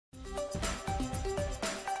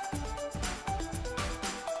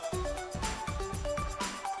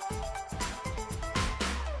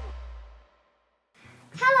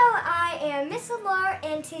am Miss Laura,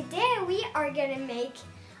 and today we are going to make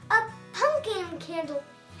a pumpkin candle.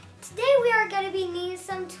 Today we are going to be needing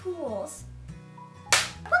some tools.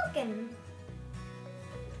 Pumpkin,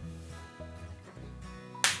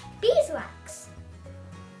 beeswax,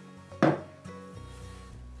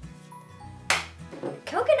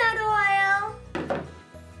 coconut oil,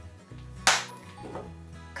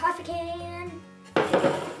 coffee can,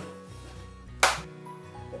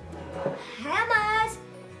 hammers.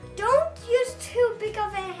 Don't use too big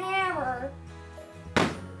of a hammer.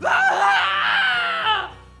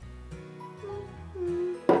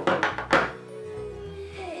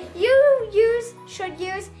 You should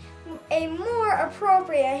use a more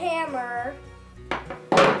appropriate hammer.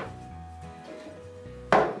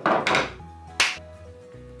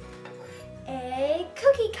 A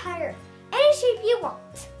cookie cutter, any shape you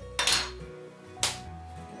want.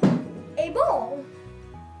 A bowl.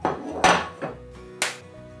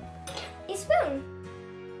 A spoon.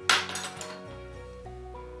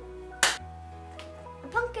 A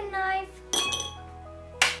pumpkin knife.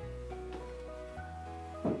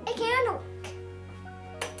 A candle wick.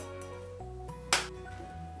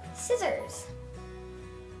 Scissors.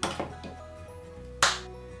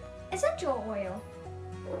 Essential oil.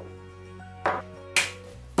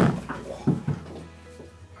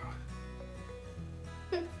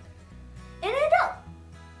 An adult.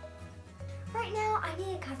 Right now I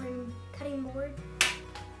need a cutting board.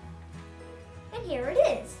 And here it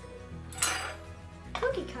is.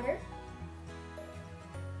 Cookie cutter.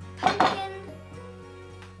 Pumpkin.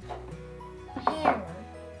 Hammer.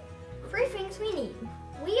 3 things we need.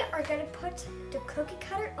 We are going to put the cookie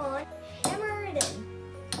cutter on, hammer it in.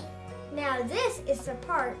 Now this is the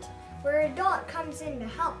part where adult comes in to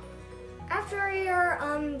help. After you're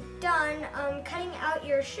done cutting out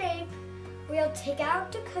your shape, we'll take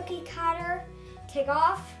out the cookie cutter, take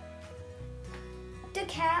off the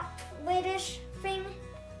cap lidish thing,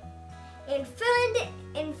 and fill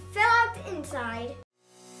out the inside.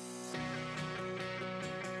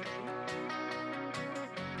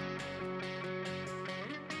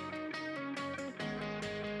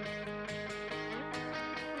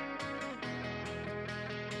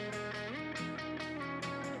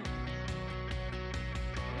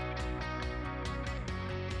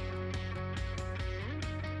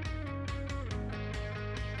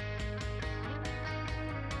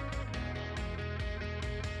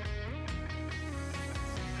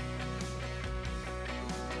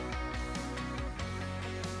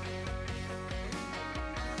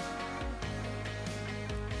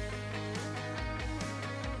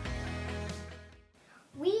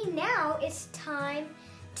 Now it's time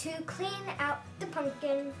to clean out the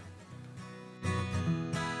pumpkin.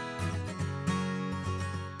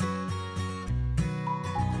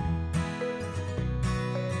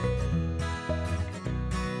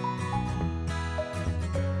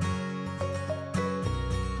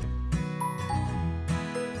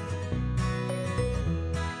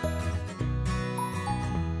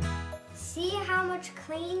 See how much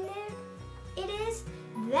clean it is?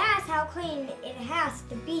 That's how clean it has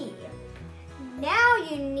to be. Now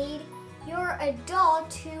you need your adult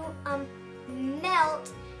to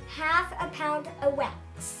melt half a pound of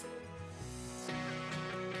wax.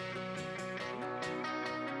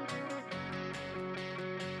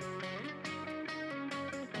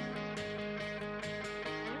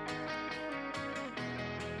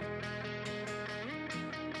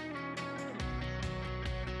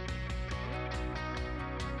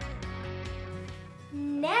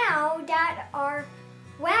 Now that our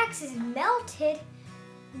wax is melted,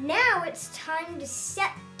 now it's time to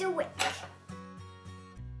set the wick.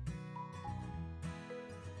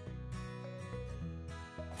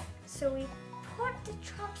 So we put the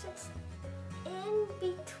chopsticks in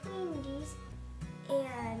between these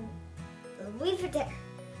and leave it there.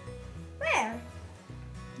 There.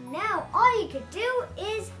 Now all you could do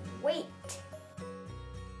is wait.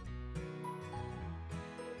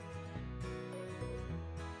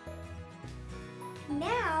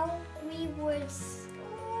 Now we would slightly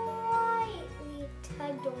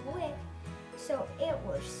tug the wick so it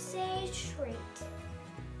will stay straight.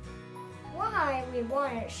 Why we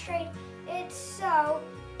want it straight? It's so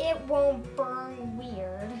it won't burn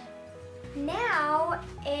weird. Now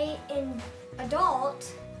an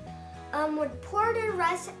adult would pour the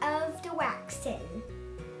rest of the wax in.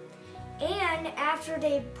 And after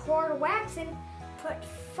they pour the wax in, put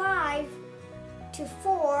 5 to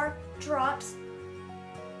 4 drops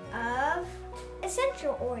of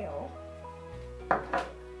essential oil.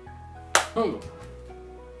 Oh,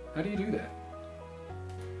 how do you do that?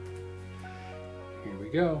 Here we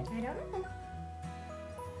go. I don't know.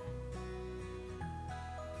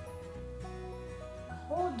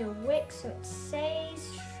 hold the wick so it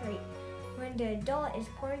stays straight when the adult is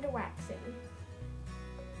pouring the wax in.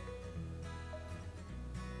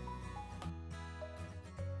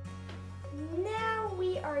 Now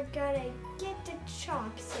we are gonna get the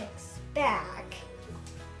chopsticks back.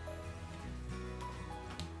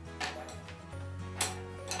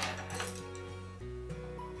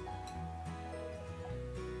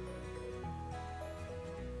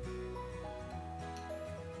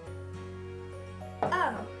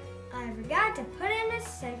 Oh, I forgot to put in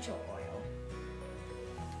essential oil.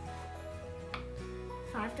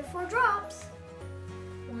 5 to 4 drops.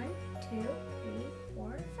 1, 2, 3,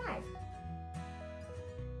 4, 5.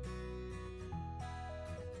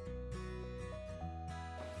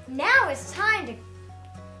 Now it's time to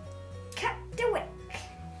cut the wick.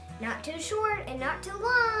 Not too short and not too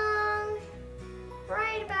long.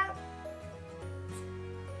 Right about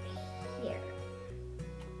here.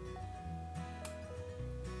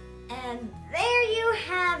 And there you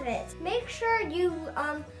have it. Make sure you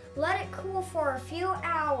let it cool for a few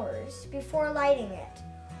hours before lighting it,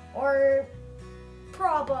 or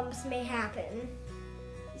problems may happen.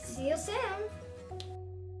 See you soon.